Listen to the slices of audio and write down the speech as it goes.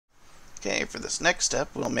Okay, for this next step,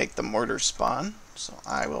 we'll make the mortar spawn. So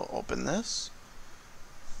I will open this,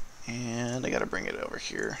 and I gotta bring it over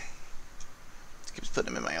here. It keeps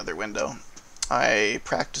putting them in my other window. I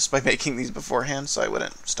practiced by making these beforehand, so I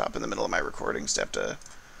wouldn't stop in the middle of my recordings to have to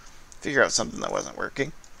figure out something that wasn't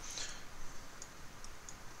working.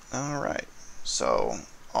 Alright, so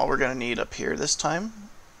all we're gonna need up here this time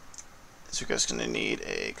is we're just gonna need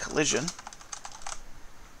a collision,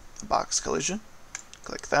 a box collision.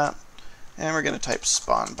 Click that. And we're going to type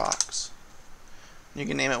spawn box. You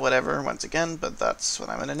can name it whatever once again, but that's what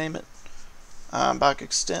I'm going to name it. Box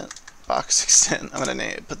extent. I'm going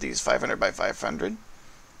to put these 500 by 500, and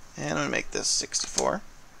I'm going to make this 64.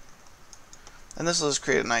 And this will just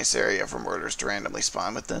create a nice area for mortars to randomly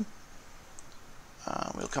spawn within.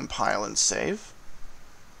 We'll compile and save.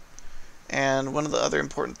 And one of the other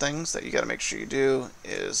important things that you got to make sure you do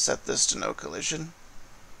is set this to no collision.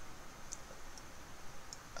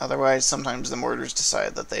 Otherwise, sometimes the mortars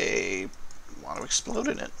decide that they want to explode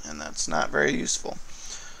in it, and that's not very useful.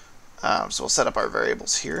 So we'll set up our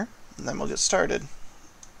variables here, and then we'll get started.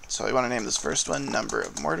 So we want to name this first one number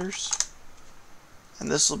of mortars, and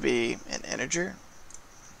this will be an integer.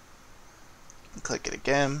 Click it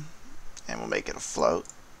again, and we'll make it a float.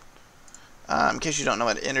 In case you don't know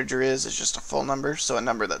what an integer is, it's just a full number, so a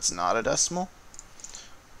number that's not a decimal.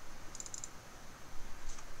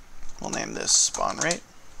 We'll name this spawn rate.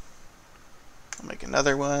 We'll make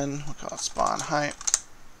another one, we'll call it spawn height.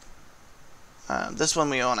 This one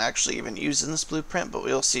we won't actually even use in this blueprint, but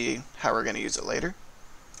we'll see how we're going to use it later.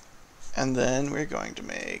 And then we're going to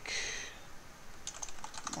make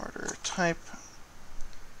mortar type,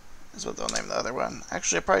 is what they'll name the other one.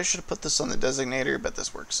 Actually, I probably should have put this on the designator, but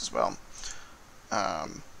this works as well.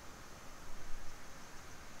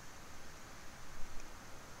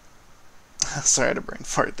 Sorry, I had a brain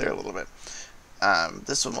fart there a little bit.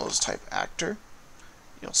 This one will just type actor.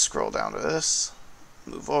 You'll scroll down to this,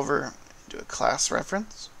 move over, do a class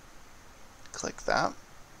reference, click that,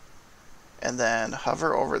 and then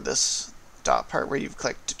hover over this dot part where you've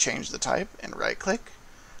clicked to change the type, and right click,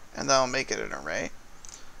 and that'll make it an array.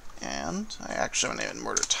 And I actually want to name it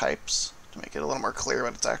mortar types to make it a little more clear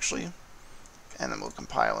what it's actually, and then we'll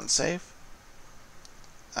compile and save.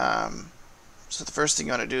 So the first thing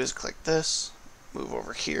you want to do is click this, move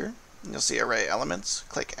over here, and you'll see array elements,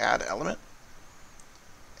 click add element.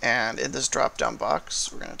 And in this drop down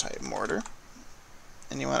box, we're going to type mortar,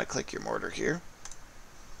 and you want to click your mortar here.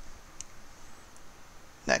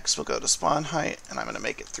 Next, we'll go to spawn height, and I'm going to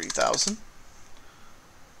make it 3000.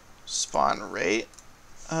 Spawn rate,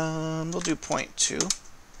 we'll do 0.2.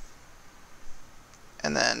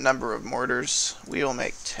 And then number of mortars, we will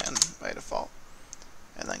make 10 by default.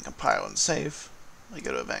 And then compile and save. We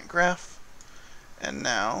go to event graph, and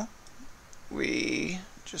now we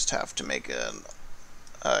just have to make a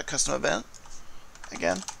custom event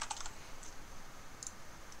again.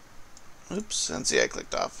 Oops, and see I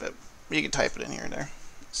clicked off it. You can type it in here and there.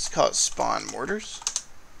 Let's call it spawn mortars.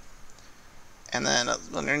 And then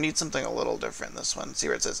underneath something a little different, this one. See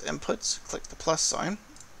where it says inputs? Click the plus sign.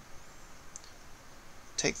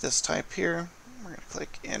 Take this type here. We're going to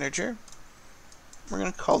click integer. We're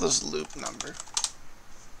going to call this loop number.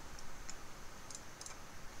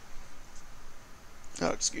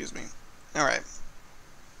 Oh, excuse me. Alright.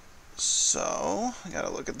 So, I gotta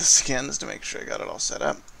look at this again just to make sure I got it all set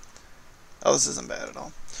up. Oh, this isn't bad at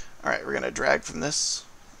all. Alright, we're gonna drag from this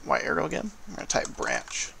Y arrow again. I'm gonna type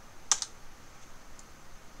branch.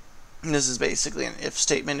 And this is basically an if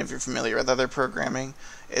statement. If you're familiar with other programming,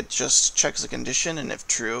 it just checks a condition, and if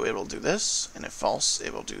true, it will do this, and if false,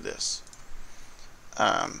 it will do this.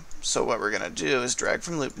 So what we're gonna do is drag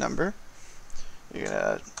from loop number. You're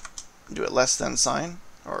gonna do it less than sign,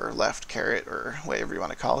 or left caret, or whatever you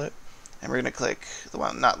want to call it. And we're going to click the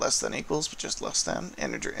one not less than equals, but just less than,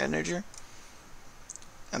 integer, integer.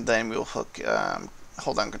 And then we'll hook,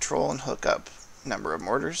 hold down control and hook up number of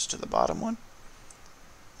mortars to the bottom one.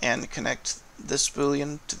 And connect this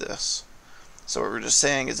boolean to this. So what we're just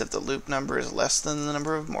saying is if the loop number is less than the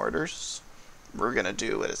number of mortars, we're going to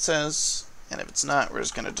do what it says. And if it's not, we're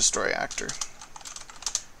just going to destroy actor.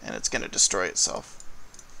 And it's going to destroy itself.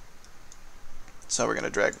 So we're going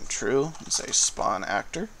to drag from true and say spawn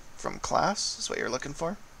actor from class is what you're looking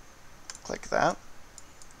for. Click that.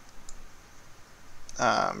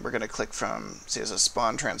 We're going to click from, see, as a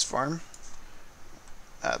spawn transform.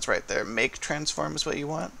 It's right there. Make transform is what you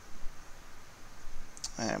want.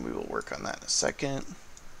 And we will work on that in a second. I'm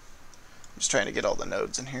just trying to get all the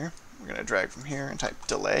nodes in here. We're going to drag from here and type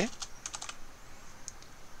delay.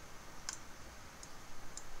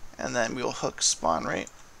 And then we will hook spawn rate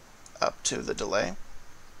up to the delay.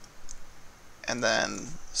 And then,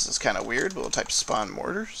 this is kind of weird, but we'll type spawn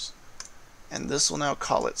mortars. And this will now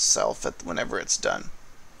call itself whenever it's done.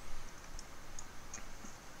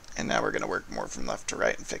 And now we're going to work more from left to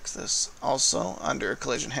right and fix this. Also, under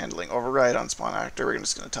collision handling override on spawn actor, we're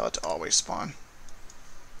just going to tell it to always spawn.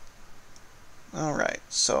 Alright,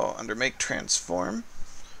 so under make transform,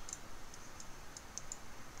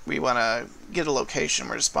 we want to get a location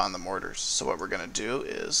where to spawn the mortars. So what we're going to do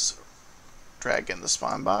is drag in the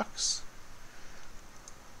spawn box.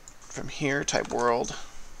 From here, type world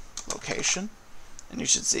location, and you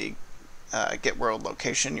should see get world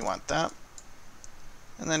location. You want that,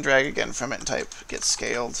 and then drag again from it and type get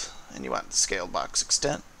scaled, and you want the scaled box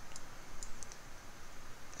extent.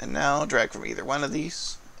 And now drag from either one of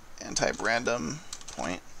these and type random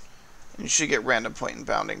point, and you should get random point and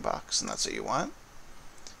bounding box, and that's what you want.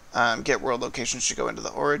 Get world location should go into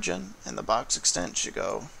the origin, and the box extent should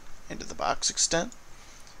go into the box extent.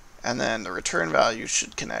 And then the return value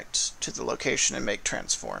should connect to the location and make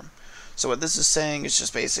transform. So what this is saying is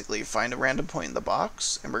just basically find a random point in the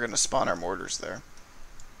box, and we're going to spawn our mortars there.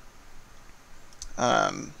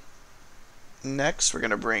 Next, we're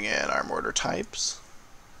going to bring in our mortar types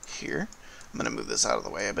here. I'm going to move this out of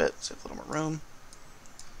the way a bit, so have a little more room.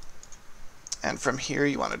 And from here,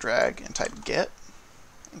 you want to drag and type get,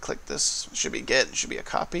 and click this. It should be get, it should be a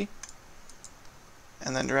copy.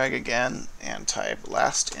 And then drag again and type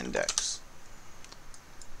last index.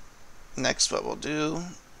 Next, what we'll do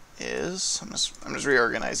is, I'm just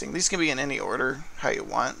reorganizing. These can be in any order, how you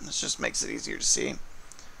want. This just makes it easier to see.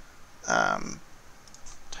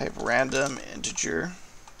 Type random integer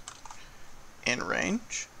in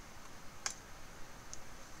range.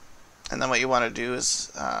 And then what you want to do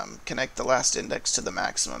is connect the last index to the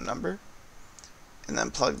maximum number. And then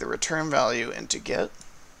plug the return value into get.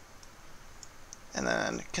 And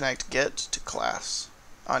then connect get to class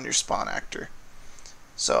on your spawn actor.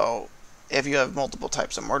 So if you have multiple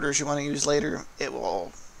types of mortars you want to use later, it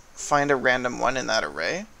will find a random one in that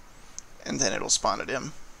array, and then it'll spawn it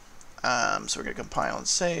in. So we're going to compile and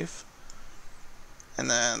save. And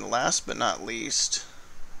then last but not least,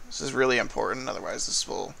 this is really important, otherwise this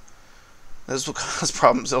will cause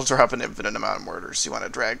problems. It'll drop an infinite amount of mortars. So you want to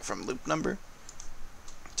drag from loop number,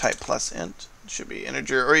 type plus int, it should be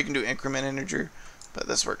integer, or you can do increment integer, but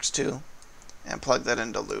this works too, and plug that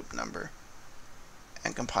into loop number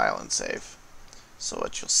and compile and save. So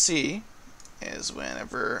what you'll see is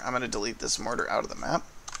whenever I'm going to delete this mortar out of the map,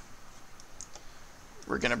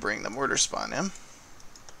 we're going to bring the mortar spawn in.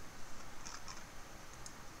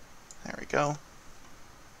 There we go.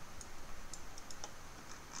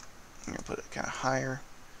 I'm going to put it kind of higher.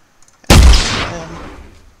 And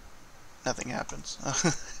nothing happens.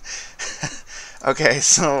 Okay,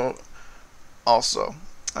 so also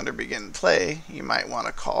under begin play, you might want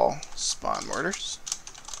to call spawn mortars.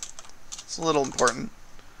 It's a little important.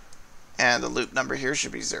 And the loop number here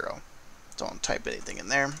should be 0. Don't type anything in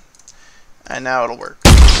there. And now it'll work.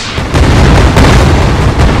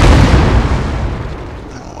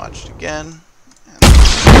 And we'll watch it again.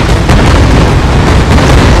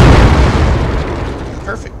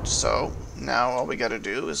 Perfect. So now all we got to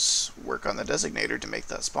do is work on the designator to make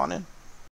that spawn in.